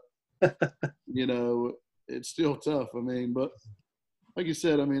music. But, it's still tough. I mean, but – like you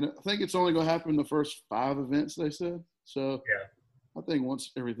said, I mean, I think it's only going to happen in the first 5 events, they said. So I think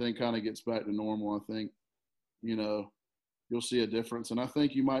once everything kind of gets back to normal, I think, you'll see a difference. And I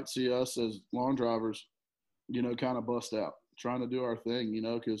think you might see us as lawn drivers, kind of bust out, trying to do our thing,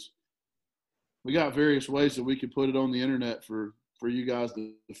 because we got various ways that we could put it on the internet for you guys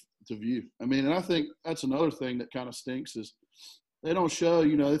to view. I mean, and I think that's another thing that kind of stinks is they don't show,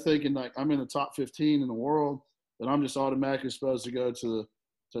 they're thinking like I'm in the top 15 in the world, that I'm just automatically supposed to go to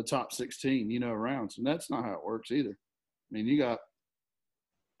the top 16, rounds. And that's not how it works either. I mean, you got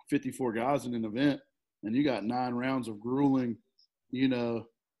 54 guys in an event, and you got 9 rounds of grueling, just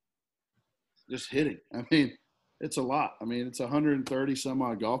hitting. I mean, it's a lot. I mean, it's 130 some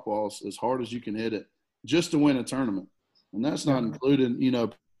odd golf balls as hard as you can hit it just to win a tournament. And that's not including,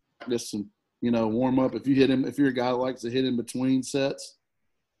 practice and, warm up. If you're a guy that likes to hit in between sets,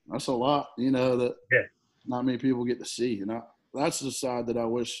 that's a lot, that not many people get to see. And that's the side that I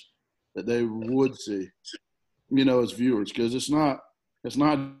wish that they would see, as viewers, because it's not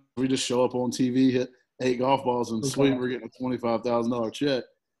we just show up on TV, hit 8 golf balls and sweet, we're getting a $25,000 check.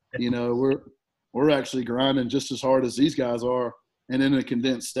 We're actually grinding just as hard as these guys are and in a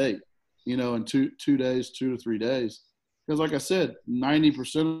condensed state, in 2 days, 2 to 3 days. Because like I said,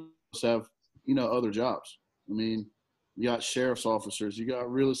 90% of us have, other jobs. I mean, you got sheriff's officers, you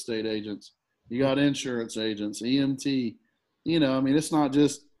got real estate agents, you got insurance agents, EMT, it's not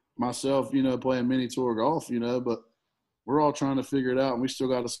just myself, playing mini tour golf, but we're all trying to figure it out, and we still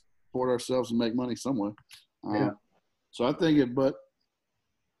got to support ourselves and make money somewhere. So I think but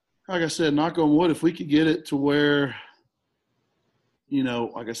like I said, knock on wood, if we could get it to where,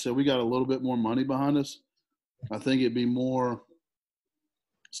 like I said, we got a little bit more money behind us, I think it'd be more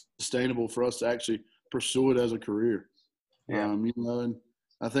sustainable for us to actually pursue it as a career. And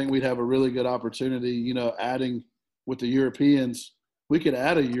I think we'd have a really good opportunity, adding with the Europeans. We could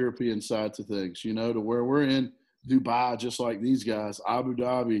add a European side to things, to where we're in Dubai, just like these guys, Abu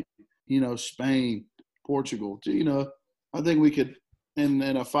Dhabi, Spain, Portugal. I think we could, in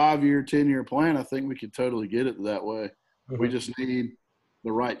a 5-year, 10-year plan, I think we could totally get it that way. We just need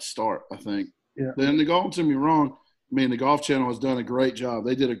the right start, I think. Yeah. Then don't get me wrong. I mean, the Golf Channel has done a great job.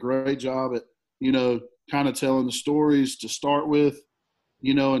 They did a great job at, kind of telling the stories to start with,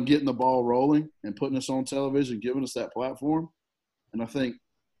 and getting the ball rolling and putting us on television, giving us that platform. And I think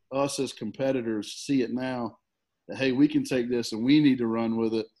us as competitors see it now that, hey, we can take this and we need to run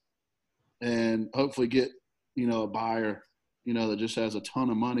with it and hopefully get, a buyer, that just has a ton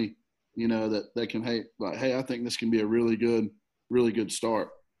of money, that they can, hey, I think this can be a really good start.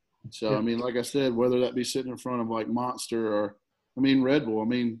 So, I mean, like I said, whether that be sitting in front of like Monster or, Red Bull,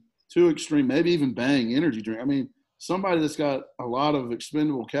 too extreme, maybe even Bang energy drink. Somebody that's got a lot of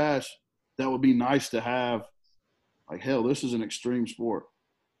expendable cash, that would be nice to have. Like, hell, this is an extreme sport.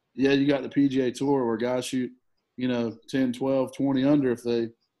 Yeah, you got the PGA Tour where guys shoot, 10, 12, 20 under if they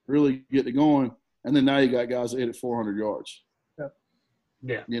really get it going. And then now you got guys that hit it 400 yards.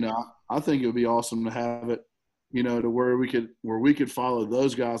 Yeah. I think it would be awesome to have it, to where we could follow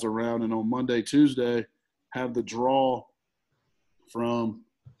those guys around, and on Monday, Tuesday, have the draw from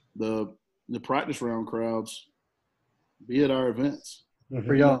the practice round crowds be at our events.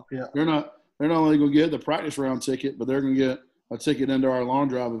 For y'all, yeah. They're not only going to get the practice round ticket, but they're going to get a ticket into our long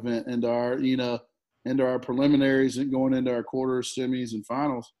drive event, into our preliminaries and going into our quarters, semis, and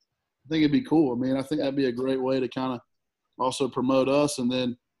finals. I think it'd be cool. I think that'd be a great way to kind of also promote us. And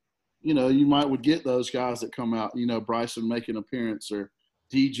then, you would get those guys that come out, Bryson make an appearance, or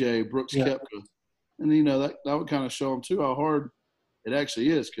DJ, Brooks Koepka. And, that would kind of show them too how hard it actually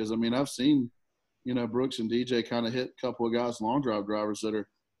is. Because, I've seen, Brooks and DJ kind of hit a couple of guys, long drive drivers that are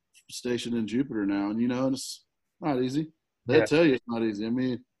stationed in Jupiter now. And, and it's not easy. They'll tell you it's not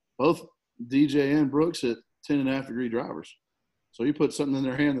easy. Both DJ and Brooks hit 10.5-degree drivers. So you put something in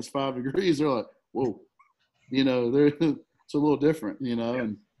their hand that's 5 degrees, they're like, whoa. It's a little different,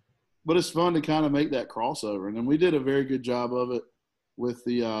 but it's fun to kind of make that crossover. And then we did a very good job of it with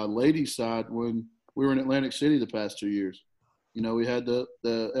the ladies side when we were in Atlantic City the past 2 years. We had the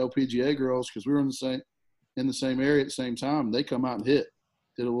LPGA girls, because we were in the same area at the same time. They come out and did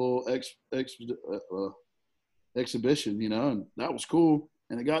a little exhibition, and that was cool.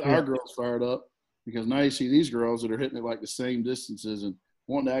 And it got our girls fired up, because now you see these girls that are hitting it like the same distances and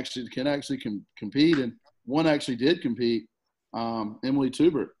wanting to can compete. And one actually did compete, Emily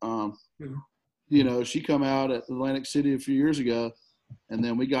Tubert. She come out at Atlantic City a few years ago, and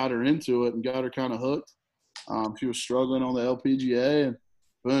then we got her into it and got her kind of hooked. She was struggling on the LPGA, and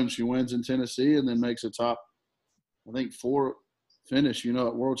boom, she wins in Tennessee and then makes a top, I think, 4 finish,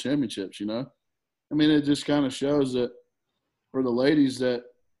 at World Championships, it just kind of shows that for the ladies that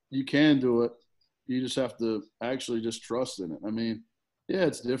you can do it. You just have to actually just trust in it.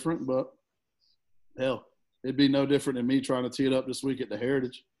 It's different, but hell, it'd be no different than me trying to tee it up this week at the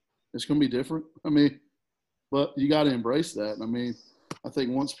Heritage. It's going to be different. But you got to embrace that. I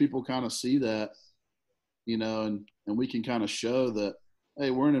think once people kind of see that, and we can kind of show that,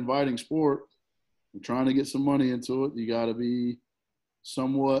 hey, we're an inviting sport. We're trying to get some money into it. You got to be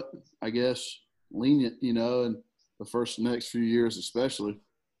somewhat, I guess, lenient, in the next few years especially.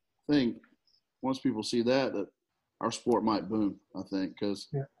 I think once people see that our sport might boom, I think, because,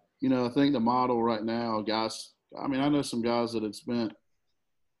 I think the model right now, guys, I know some guys that have spent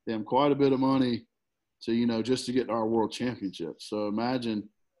quite a bit of money to just to get to our world championship. So imagine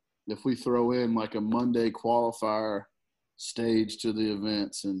if we throw in like a Monday qualifier stage to the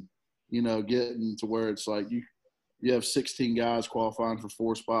events and, getting to where it's like you have 16 guys qualifying for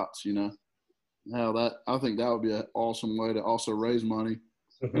 4 spots, Hell, I think that would be an awesome way to also raise money.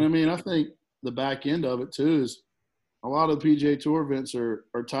 And I think the back end of it too is a lot of the PGA Tour events are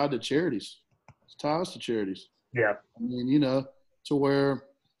tied to charities. It's ties to charities. Yeah. To where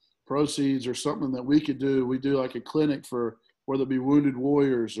proceeds or something that we could do. We do like a clinic for whether it be wounded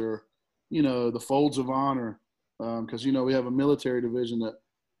warriors or, the Folds of Honor. Because, we have a military division that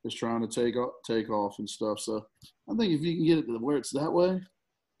is trying to take off and stuff. So I think if you can get it to where it's that way,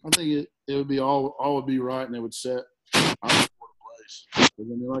 I think it would be all would be right, and it would set our place. Because,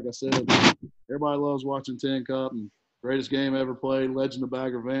 like I said, everybody loves watching Tin Cup and greatest game ever played, Legend of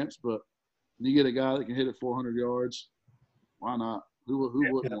Bagger Vance. But when you get a guy that can hit it 400 yards, why not? Who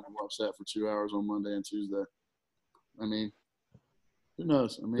wouldn't want to watch that for 2 hours on Monday and Tuesday? Who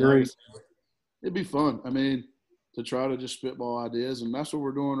knows? It'd be fun. To try to just spitball ideas, and that's what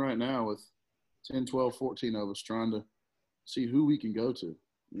we're doing right now with 10, 12, 14 of us trying to see who we can go to.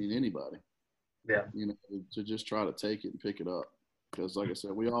 Anybody. Yeah. To just try to take it and pick it up. Because, like I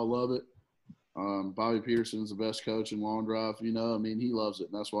said, we all love it. Bobby Peterson's the best coach in long drive. He loves it.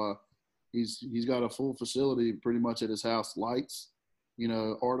 And that's why he's got a full facility pretty much at his house. Lights,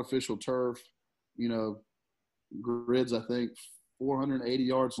 artificial turf, grids, I think, 480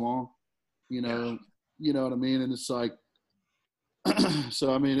 yards long. You know what I mean? And it's like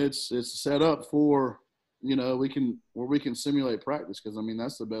so it's set up for, we can simulate practice because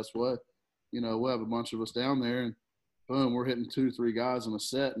that's the best way. We'll have a bunch of us down there and boom, we're hitting 2-3 guys in a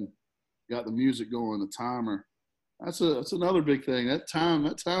set and got the music going, the timer. That's another big thing. That time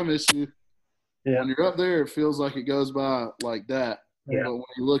issue. Yeah. When you're up there, it feels like it goes by like that. Yeah. But when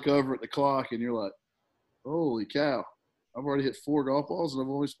you look over at the clock and you're like, holy cow, I've already hit 4 golf balls and I've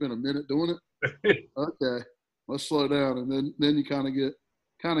only spent a minute doing it. Okay, let's slow down, and then you kind of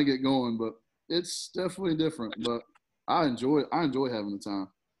get going. But it's definitely different. But I enjoy having the time.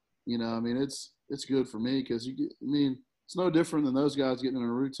 It's good for me because it's no different than those guys getting in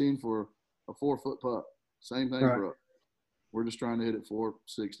a routine for a 4-foot putt. Same thing Right. for us. We're just trying to hit it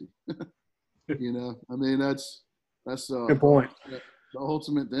 460. That's Good point. The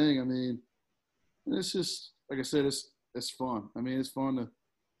ultimate thing. It's just like I said, it's fun. It's fun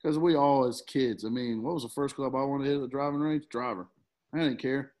because we all as kids. What was the first club I wanted to hit at the driving range? Driver. I didn't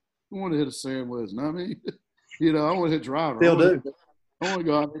care. I wanted to hit a Sam Woods. I want to hit driver. Still do. I want to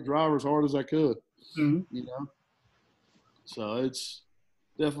go out and hit driver as hard as I could. Mm-hmm. So it's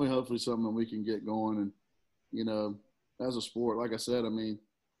definitely hopefully something that we can get going. And, as a sport, like I said,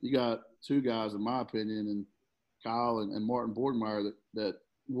 you got 2 guys, in my opinion, and Kyle and Martin Bordenmeyer that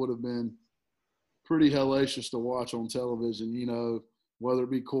would have been pretty hellacious to watch on television, whether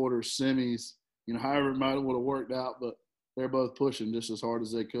it be quarters, semis, however it might have would have worked out, but they're both pushing just as hard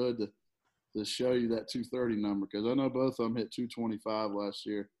as they could to show you that 230 number. Because I know both of them hit 225 last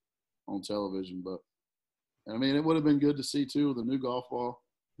year on television. But, it would have been good to see, too, with a new golf ball.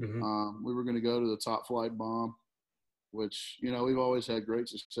 Mm-hmm. We were going to go to the Top Flight Bomb, which, we've always had great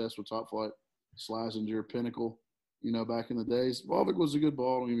success with Top Flight, Slazenger, Pinnacle, back in the days. Volvic was a good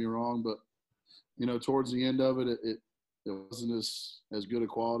ball, don't get me wrong, but, towards the end of it, it wasn't as good a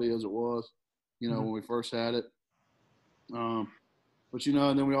quality as it was, when we first had it. But,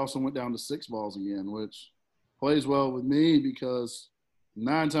 and then we also went down to 6 balls again, which plays well with me because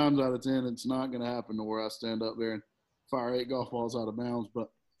 9 times out of 10, it's not going to happen to where I stand up there and fire 8 golf balls out of bounds. But,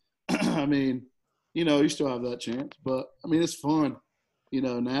 you still have that chance. But, it's fun.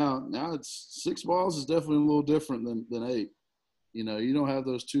 Now it's 6 balls is definitely a little different than 8. You don't have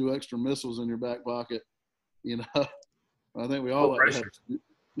those 2 extra missiles in your back pocket. I think we all like to have.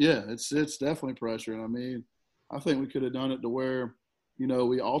 Yeah, it's definitely pressure. And I think we could have done it to where,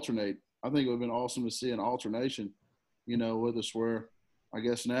 we alternate. I think it would have been awesome to see an alternation, with us where I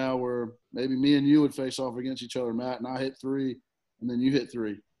guess now we're maybe me and you would face off against each other, Matt, and I hit 3 and then you hit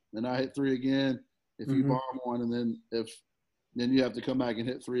 3. Then I hit 3 again if you bomb one, and then you have to come back and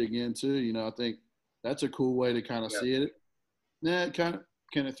hit 3 again too. I think that's a cool way to kind of see it. Yeah, can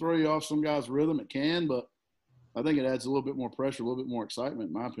it throw you off some guy's rhythm? It can, but I think it adds a little bit more pressure, a little bit more excitement,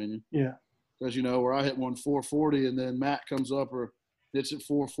 in my opinion. Yeah. Because, where I hit one 440 and then Matt comes up or hits it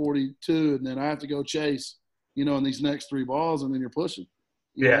 442 and then I have to go chase, in these next 3 balls and then you're pushing.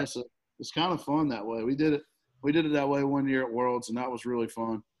 You know? So it's kind of fun that way. We did it that way one year at Worlds, and that was really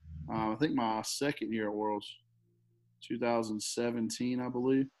fun. I think my second year at Worlds, 2017, I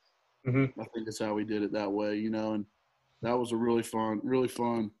believe. Mm-hmm. I think that's how we did it that way, and that was a really fun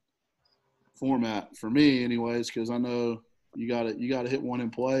format for me, anyways, because I know you got to hit one in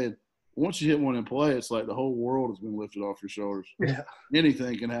play. And once you hit one in play, it's like the whole world has been lifted off your shoulders. Yeah.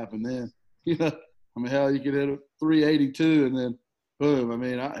 Anything can happen then. I mean, hell, you could hit a 382 and then boom. I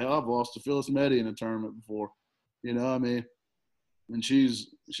mean, I've lost to Phyllis Meddy in a tournament before. I mean, and she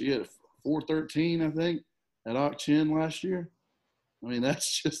hit 413, I think, at Auction last year. I mean,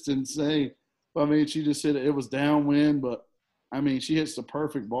 that's just insane. I mean, she just hit it. It was downwind, but I mean, she hits the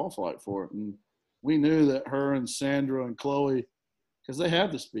perfect ball flight for it. And we knew that her and Sandra and Chloe, because they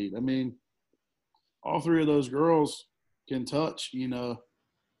have the speed. I mean, all three of those girls can touch,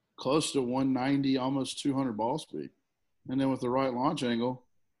 close to 190, almost 200 ball speed. And then with the right launch angle,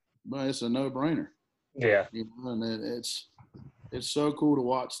 but it's a no-brainer. Yeah. And it's so cool to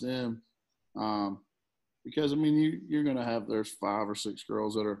watch them because, I mean, you're going to have – there's 5 or 6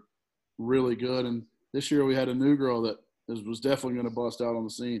 girls that are really good. And this year we had a new girl that was definitely going to bust out on the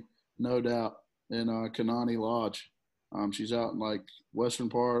scene, no doubt, in Kanani Lodge. She's out in, like, western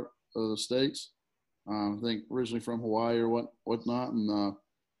part of the States. I think originally from Hawaii or whatnot. And, I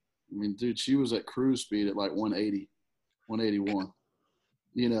mean, dude, she was at cruise speed at, like, 180, 181.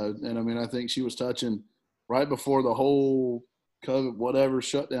 And, I mean, I think she was touching right before the whole COVID whatever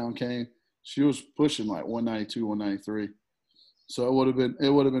shutdown came. She was pushing, like, 192, 193. So it would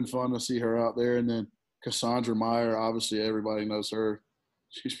have been fun to see her out there. And then Cassandra Meyer, obviously everybody knows her.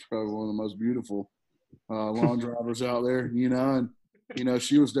 She's probably one of the most beautiful lawn drivers out there, and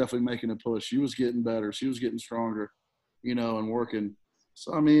she was definitely making a push. She was getting better. She was getting stronger, and working.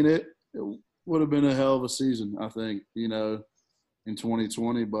 So, I mean, it would have been a hell of a season, I think, in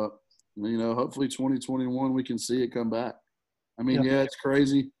 2020. But, hopefully 2021 we can see it come back. I mean, yeah, it's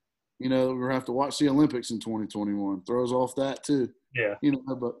crazy. We're going to have to watch the Olympics in 2021. Throws off that too. Yeah.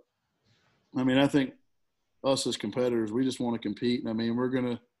 But, I mean, I think us as competitors, we just want to compete. And, I mean,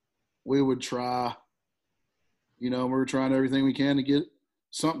 we would try – we're trying everything we can to get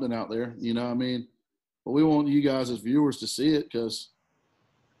something out there, I mean, but we want you guys as viewers to see it because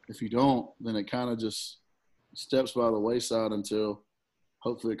if you don't, then it kind of just steps by the wayside until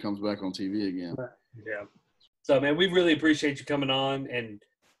hopefully it comes back on TV again. Yeah. So, man, we really appreciate you coming on. And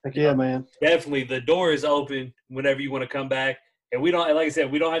Heck yeah, man. Definitely the door is open whenever you want to come back. And we don't, like I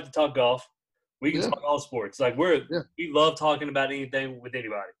said, we don't have to talk golf. We can talk all sports. Like we love talking about anything with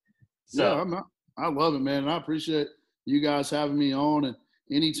anybody. So I love it, man. And I appreciate you guys having me on. And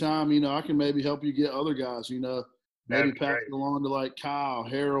anytime, I can maybe help you get other guys, maybe pass it along to like Kyle,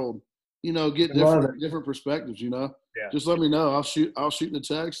 Harold, get different perspectives, Yeah. Just let me know. I'll shoot the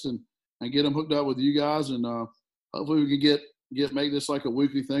text and get them hooked up with you guys. And hopefully we can make this like a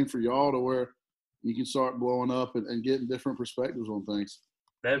weekly thing for y'all to where you can start blowing up and getting different perspectives on things.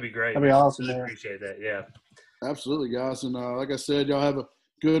 That'd be great. That'd be awesome, I man. appreciate that. Yeah. Absolutely, guys. And like I said, y'all have a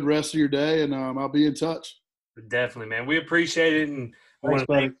good rest of your day, and I'll be in touch. Definitely, man. We appreciate it, and Thanks,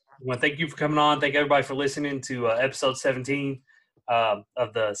 we want to thank you for coming on. Thank everybody for listening to episode 17 of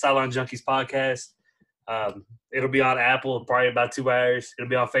the Sideline Junkies podcast. It'll be on Apple probably about 2 hours. It'll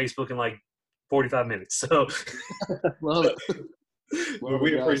be on Facebook in like 45 minutes. So love it.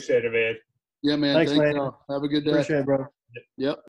 We appreciate it, man. Yeah, man. Thanks, man. Y'all. Have a good day. Appreciate it, bro. Yep.